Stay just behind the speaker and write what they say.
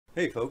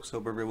Hey folks,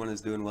 hope everyone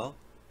is doing well.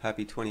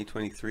 Happy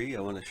 2023.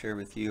 I want to share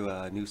with you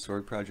a new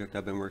sword project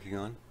I've been working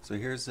on. So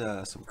here's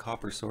some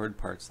copper sword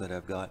parts that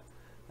I've got,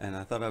 and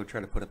I thought I would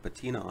try to put a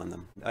patina on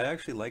them. I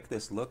actually like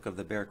this look of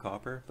the bare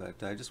copper,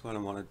 but I just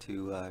wanted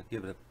to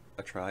give it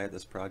a try at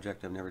this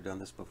project. I've never done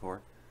this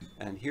before.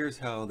 And here's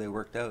how they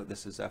worked out.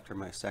 This is after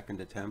my second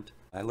attempt.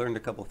 I learned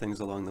a couple things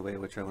along the way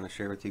which I want to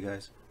share with you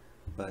guys.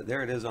 But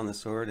there it is on the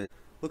sword. It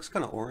looks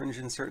kind of orange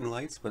in certain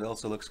lights, but it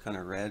also looks kind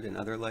of red in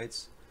other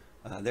lights.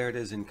 There it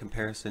is in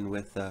comparison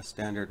with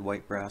standard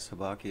white brass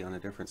habaki on a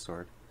different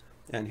sword.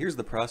 And here's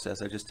the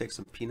process. I just take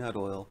some peanut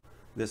oil.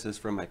 This is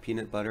from my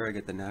peanut butter. I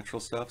get the natural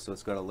stuff, so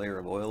it's got a layer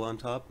of oil on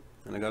top.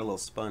 And I got a little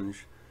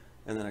sponge.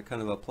 And then I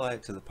kind of apply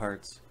it to the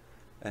parts.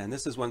 And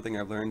this is one thing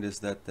I've learned is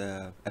that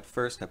at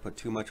first I put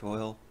too much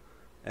oil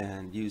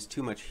and used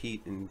too much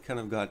heat and kind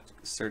of got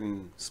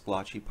certain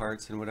splotchy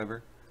parts and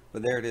whatever.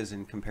 But there it is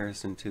in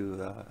comparison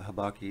to a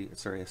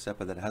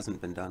seppa that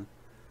hasn't been done.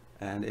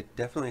 And it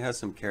definitely has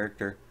some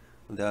character.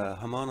 The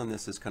hamon on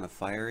this is kind of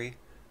fiery,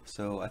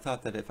 so I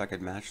thought that if I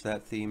could match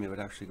that theme, it would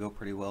actually go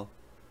pretty well.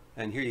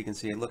 And here you can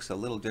see it looks a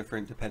little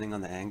different depending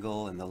on the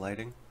angle and the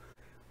lighting.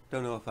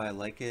 Don't know if I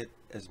like it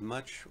as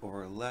much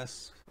or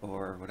less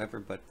or whatever,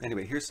 but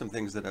anyway, here's some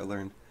things that I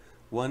learned.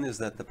 One is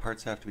that the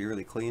parts have to be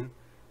really clean.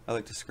 I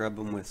like to scrub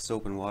them with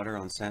soap and water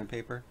on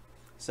sandpaper.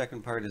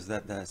 Second part is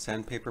that the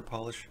sandpaper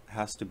polish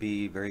has to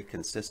be very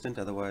consistent,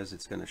 otherwise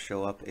it's going to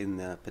show up in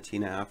the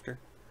patina after.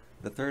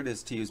 The third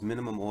is to use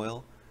minimum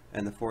oil.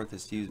 And the fourth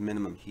is to use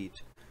minimum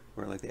heat,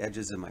 where like the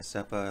edges of my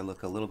seppa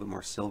look a little bit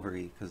more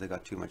silvery because they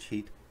got too much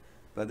heat.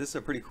 But this is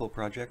a pretty cool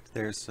project.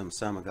 There's some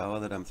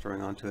samagawa that I'm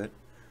throwing onto it.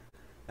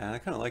 And I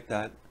kind of like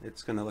that.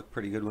 It's going to look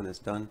pretty good when it's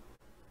done.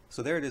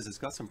 So there it is. It's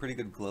got some pretty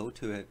good glow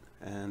to it.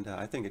 And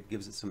I think it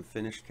gives it some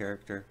finished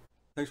character.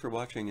 Thanks for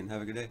watching and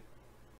have a good day.